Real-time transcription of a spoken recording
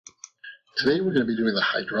Today we're going to be doing the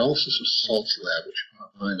hydrolysis of salts lab, which you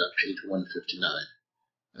can find on page 159.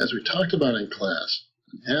 As we talked about in class,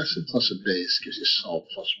 an acid plus a base gives you salt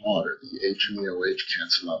plus water. The H and the OH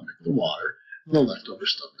cancel out, make the water, and the leftover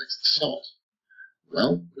stuff makes the salt.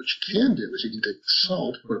 Well, what you can do is you can take the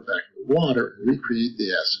salt, put it back in the water, and recreate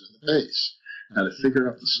the acid and the base. Now to figure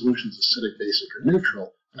out if the solution's acidic, basic, or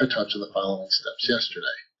neutral, I taught you the following steps yesterday.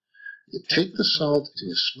 You take the salt and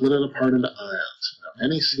you split it apart into ions. Now,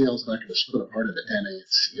 NaCl is not going to split apart into Na and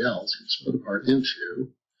Cl. It's going to split apart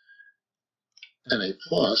into Na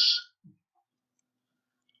plus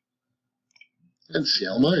and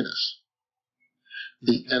Cl minus.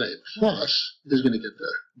 The Na plus is going to get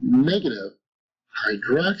the negative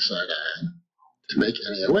hydroxide ion to make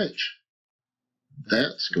NaOH.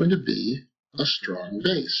 That's going to be a strong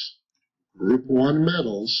base. Group 1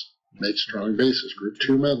 metals make strong bases. Group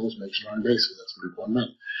 2 metals make strong bases. That's group 1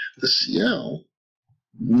 metal. The Cl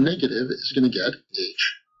negative is going to get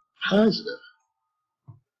H positive.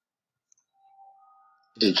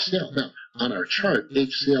 HCl. Now, on our chart,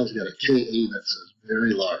 HCl's got a Ka that says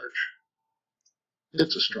very large.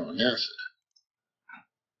 It's a strong acid.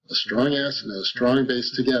 A strong acid and a strong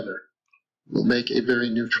base together will make a very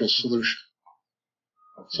neutral solution.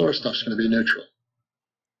 So our stuff's going to be neutral.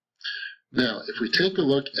 Now, if we take a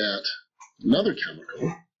look at another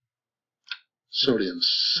chemical, sodium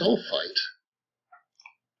sulfite,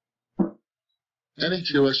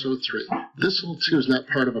 Na2SO3. This little 2 is not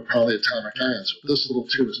part of a polyatomic ion, so this little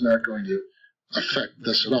 2 is not going to affect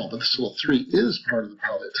this at all. But this little 3 is part of the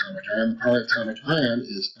polyatomic ion. The polyatomic ion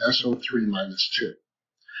is SO3 minus 2.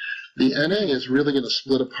 The Na is really going to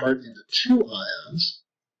split apart into 2 ions,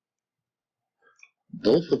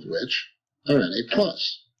 both of which are Na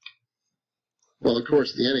plus. Well, of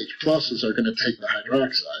course, the NH pluses are going to take the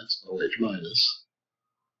hydroxides, OH minus,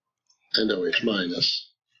 and OH minus.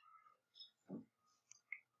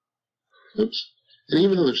 Oops. And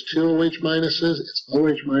even though there's 2 OH minuses, it's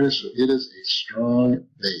OH minus, so it is a strong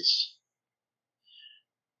base.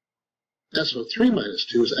 SO3 minus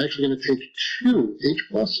 2 is actually going to take 2 H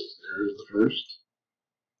pluses. There's the first,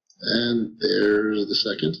 and there's the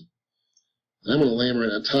second. And I'm going to lay them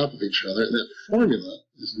right on top of each other, and that formula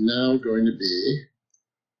is now going to be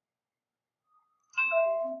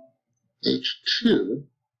H2.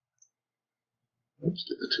 Oops,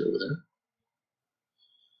 get the 2 over there.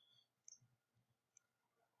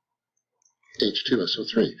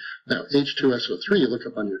 H2SO3. Now, H2SO3, you look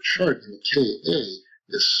up on your chart, and the Ka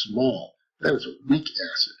is small. That is a weak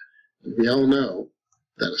acid. And we all know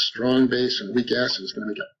that a strong base and a weak acid is going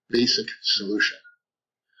to make a basic solution.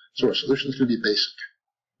 So our solution is going to be basic.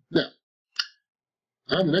 Now,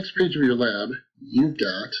 on the next page of your lab, you've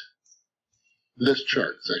got this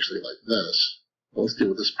chart. It's actually like this. Well, let's deal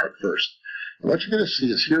with this part first. And what you're going to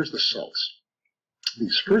see is here's the salts.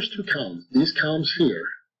 These first 2 columns, these columns here,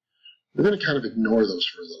 we're going to kind of ignore those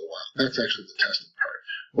for a little while. That's actually the testing part.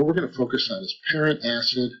 What we're going to focus on is parent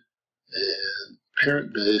acid and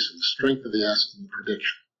parent base and the strength of the acid and the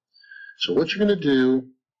prediction. So what you're going to do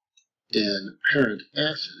in parent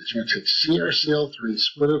acid is you're going to take CrCl3,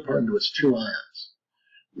 split it apart into its 2 ions.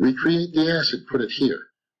 Recreate the acid, put it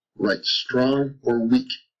here. Write strong or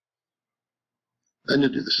weak. Then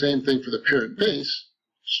you'll do the same thing for the parent base,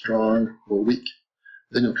 strong or weak.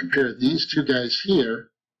 Then you'll compare these 2 guys here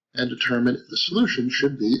and determine if the solution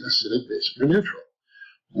should be acidic, basic, or neutral.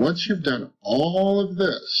 Once you've done all of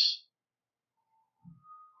this,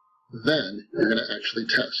 then you're going to actually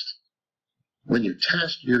test. When you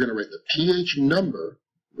test, you're going to write the pH number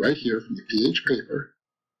right here from the pH paper,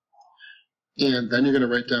 and then you're going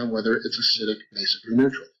to write down whether it's acidic, basic, or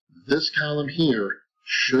neutral. This column here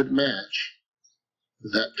should match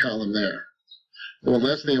that column there. And one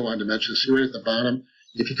last thing I wanted to mention is, see right at the bottom,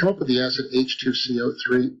 if you come up with the acid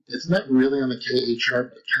H2CO3, it's not really on the Ka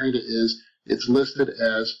chart, but it kind of is. It's listed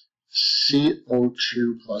as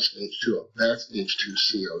CO2 plus H2O. That's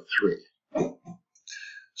H2CO3.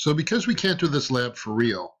 So because we can't do this lab for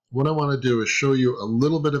real, what I want to do is show you a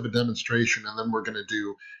little bit of a demonstration, and then we're going to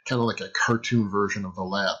do kind of like a cartoon version of the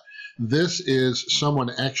lab. This is someone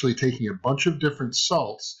actually taking a bunch of different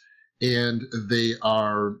salts, and they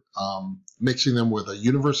are mixing them with a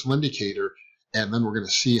universal indicator, and then we're going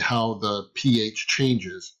to see how the pH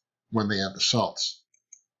changes when they add the salts.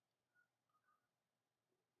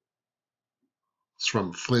 It's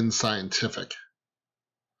from Flynn Scientific.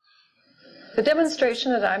 The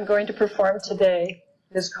demonstration that I'm going to perform today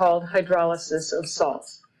is called hydrolysis of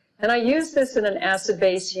salts. And I use this in an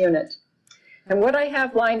acid-base unit. And what I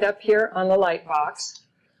have lined up here on the light box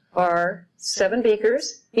are 7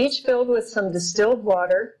 beakers, each filled with some distilled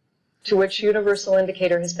water to which universal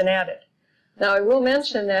indicator has been added. Now, I will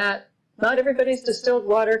mention that not everybody's distilled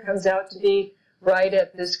water comes out to be right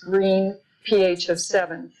at this green pH of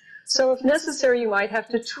 7. So if necessary, you might have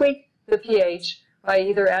to tweak the pH by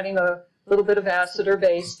either adding a little bit of acid or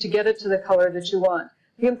base to get it to the color that you want.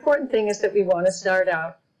 The important thing is that we want to start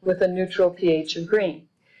out with a neutral pH of green.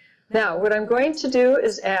 Now, what I'm going to do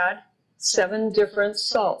is add 7 different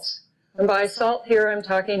salts. And by salt here, I'm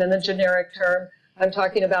talking in the generic term. I'm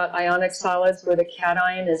talking about ionic solids where the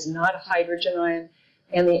cation is not a hydrogen ion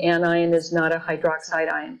and the anion is not a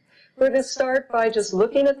hydroxide ion. We're going to start by just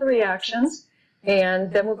looking at the reactions,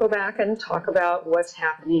 and then we'll go back and talk about what's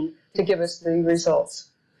happening to give us the results.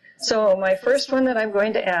 So my first one that I'm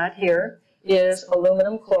going to add here is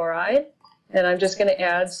aluminum chloride, and I'm just going to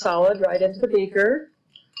add solid right into the beaker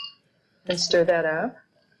and stir that up.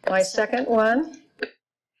 My second one.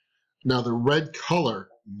 Now the red color,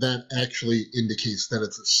 that actually indicates that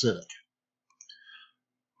it's acidic.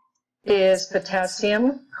 Is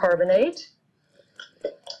potassium carbonate.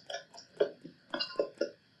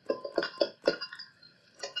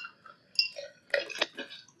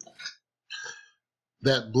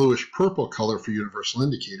 That bluish purple color for universal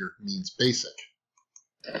indicator means basic.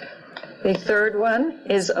 The third one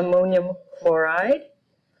is ammonium chloride.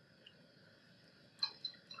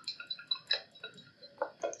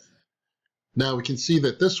 Now we can see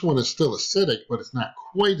that this one is still acidic, but it's not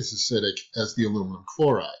quite as acidic as the aluminum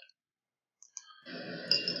chloride.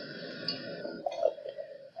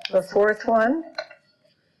 The fourth one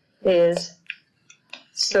is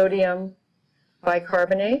sodium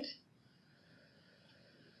bicarbonate.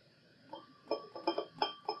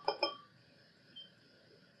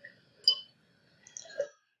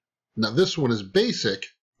 Now this one is basic,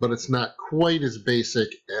 but it's not quite as basic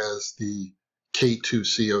as the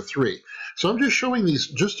K2CO3. So I'm just showing these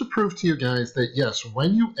just to prove to you guys that yes,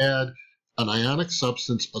 when you add an ionic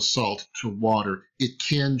substance, a salt, to water, it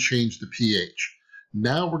can change the pH.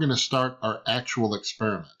 Now we're going to start our actual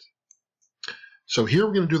experiment. So here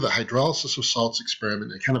we're going to do the hydrolysis of salts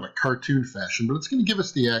experiment in kind of a cartoon fashion, but it's going to give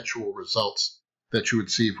us the actual results that you would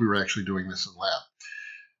see if we were actually doing this in lab.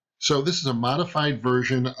 So this is a modified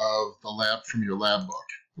version of the lab from your lab book.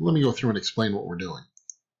 Let me go through and explain what we're doing.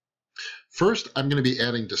 First, I'm going to be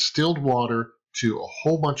adding distilled water to a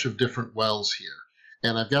whole bunch of different wells here.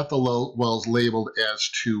 And I've got the wells labeled as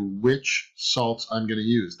to which salts I'm going to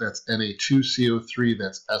use. That's Na2CO3,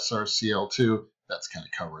 that's SrCl2. That's kind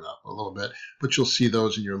of covered up a little bit, but you'll see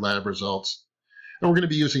those in your lab results. And we're going to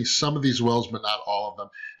be using some of these wells, but not all of them.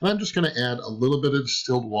 And I'm just going to add a little bit of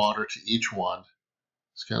distilled water to each one.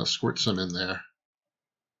 Just kind of squirt some in there.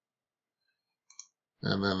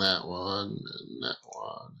 And then that one, and that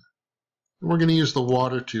one. And we're going to use the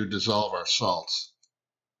water to dissolve our salts.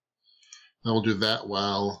 Now we'll do that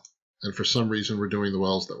well, and for some reason we're doing the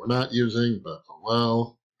wells that we're not using, but oh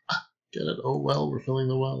well. Get it? Oh well, we're filling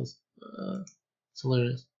the wells. It's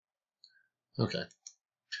hilarious. Okay.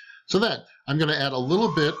 So then, I'm going to add a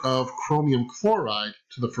little bit of chromium chloride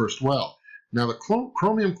to the first well. Now the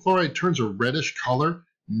chromium chloride turns a reddish color,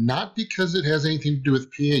 not because it has anything to do with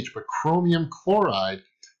pH, but chromium chloride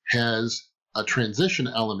has a transition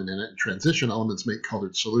element in it, and transition elements make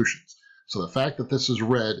colored solutions. So the fact that this is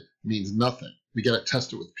red means nothing. We got to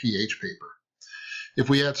test it with pH paper. If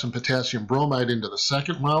we add some potassium bromide into the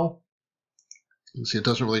second well, you can see it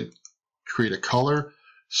doesn't really create a color.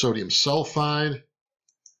 Sodium sulfide.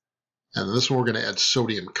 And then this one we're going to add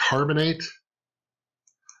sodium carbonate.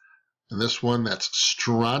 And this one, that's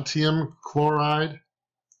strontium chloride.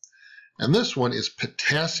 And this one is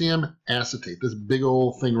potassium acetate. This big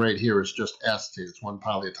old thing right here is just acetate. It's one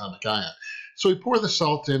polyatomic ion. So we pour the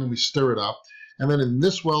salt in and we stir it up. And then in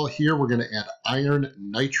this well here, we're going to add iron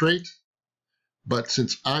nitrate. But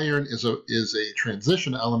since iron is a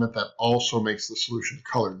transition element, that also makes the solution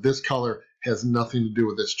color. This color has nothing to do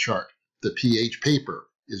with this chart. The pH paper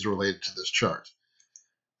is related to this chart.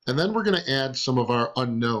 And then we're going to add some of our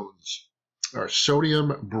unknowns. Our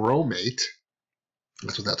sodium bromate,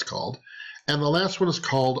 that's what that's called. And the last one is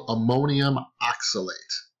called ammonium oxalate.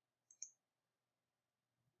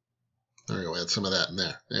 There we go, add some of that in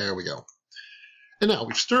there. There we go. And now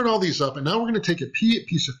we've stirred all these up, and now we're going to take a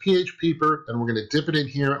piece of pH paper and we're going to dip it in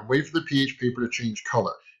here and wait for the pH paper to change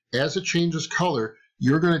color. As it changes color,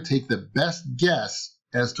 you're going to take the best guess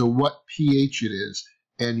as to what pH it is,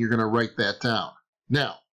 and you're going to write that down.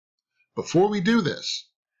 Now, before we do this,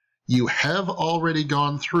 you have already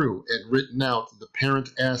gone through and written out the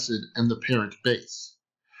parent acid and the parent base.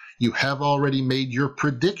 You have already made your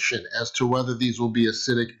prediction as to whether these will be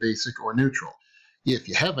acidic, basic, or neutral. If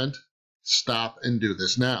you haven't, stop and do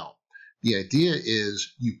this now. The idea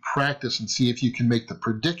is you practice and see if you can make the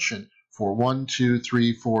prediction for 1, 2,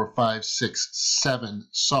 3, 4, 5, 6, 7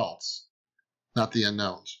 salts, not the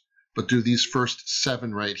unknowns, but do these first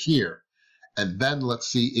 7 right here. And then let's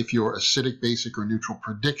see if your acidic, basic, or neutral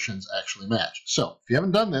predictions actually match. So if you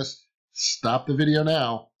haven't done this, stop the video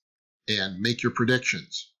now and make your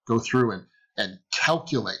predictions. Go through and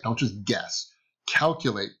calculate, don't just guess.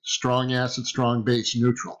 Calculate strong acid, strong base,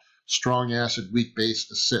 neutral, strong acid, weak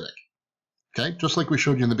base, acidic. Okay, just like we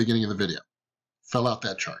showed you in the beginning of the video. Fill out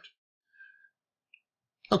that chart.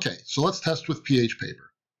 Okay, so let's test with pH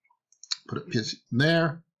paper. Put it in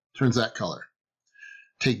there, turns that color.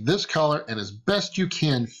 Take this color and as best you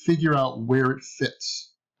can figure out where it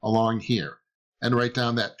fits along here and write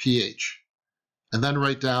down that pH. And then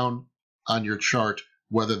write down on your chart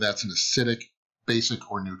whether that's an acidic,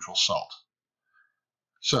 basic, or neutral salt.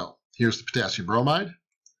 So here's the potassium bromide.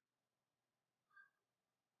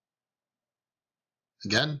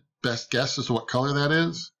 Again, best guess as to what color that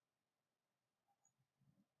is.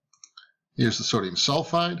 Here's the sodium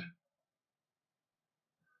sulfide.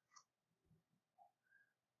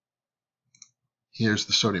 Here's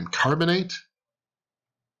the sodium carbonate.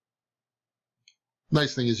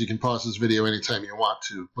 Nice thing is you can pause this video anytime you want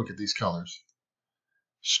to look at these colors.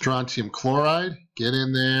 Strontium chloride, get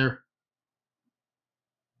in there.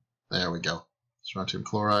 There we go. Strontium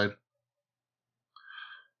chloride.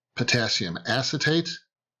 Potassium acetate.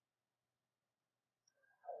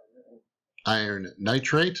 Iron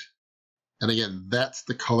nitrate. And again, that's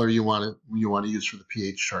the color you want to use for the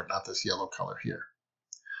pH chart, not this yellow color here.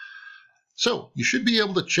 So you should be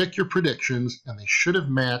able to check your predictions, and they should have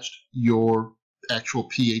matched your actual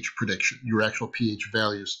pH prediction, your actual pH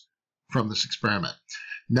values from this experiment.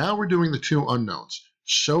 Now we're doing the 2 unknowns.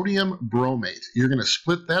 Sodium bromate, you're going to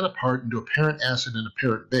split that apart into a parent acid and a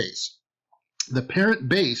parent base. The parent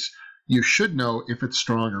base, you should know if it's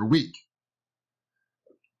strong or weak.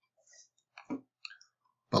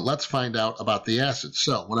 But let's find out about the acid.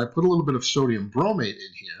 So when I put a little bit of sodium bromate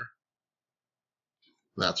in here,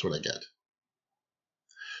 that's what I get.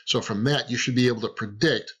 So from that, you should be able to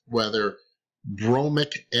predict whether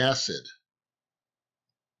bromic acid,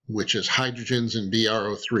 which is hydrogens in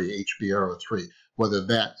BrO3, HBrO3, whether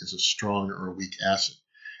that is a strong or a weak acid.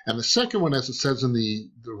 And the second one, as it says in the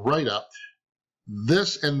write-up,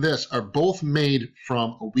 this and this are both made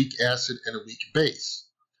from a weak acid and a weak base.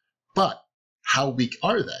 But how weak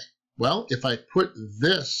are they? Well, if I put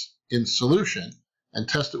this in solution and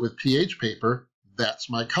test it with pH paper, that's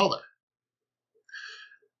my color.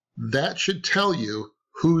 That should tell you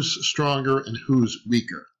who's stronger and who's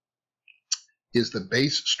weaker. Is the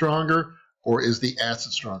base stronger or is the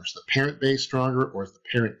acid stronger? Is the parent base stronger or is the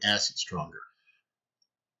parent acid stronger?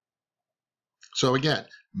 So again,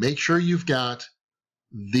 make sure you've got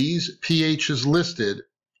these pHs listed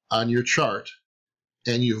on your chart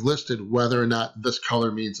and you've listed whether or not this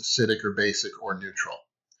color means acidic or basic or neutral.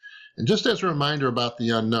 And just as a reminder about the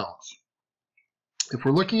unknowns, if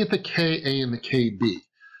we're looking at the Ka and the Kb,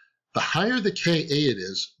 the higher the Ka it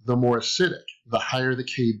is, the more acidic. The higher the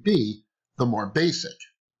Kb, the more basic.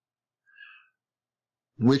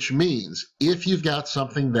 Which means if you've got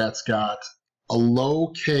something that's got a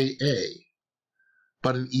low Ka,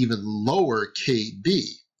 but an even lower Kb,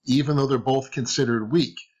 even though they're both considered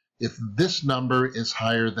weak, if this number is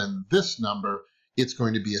higher than this number, it's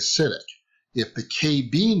going to be acidic. If the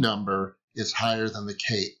Kb number is higher than the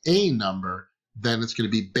Ka number, then it's going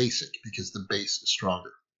to be basic because the base is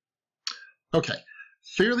stronger. Okay,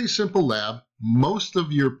 fairly simple lab. Most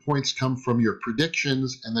of your points come from your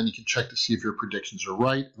predictions, and then you can check to see if your predictions are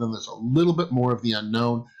right. And then there's a little bit more of the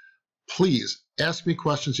unknown. Please ask me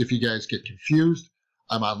questions if you guys get confused.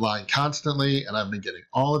 I'm online constantly, and I've been getting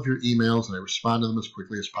all of your emails, and I respond to them as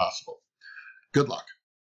quickly as possible. Good luck.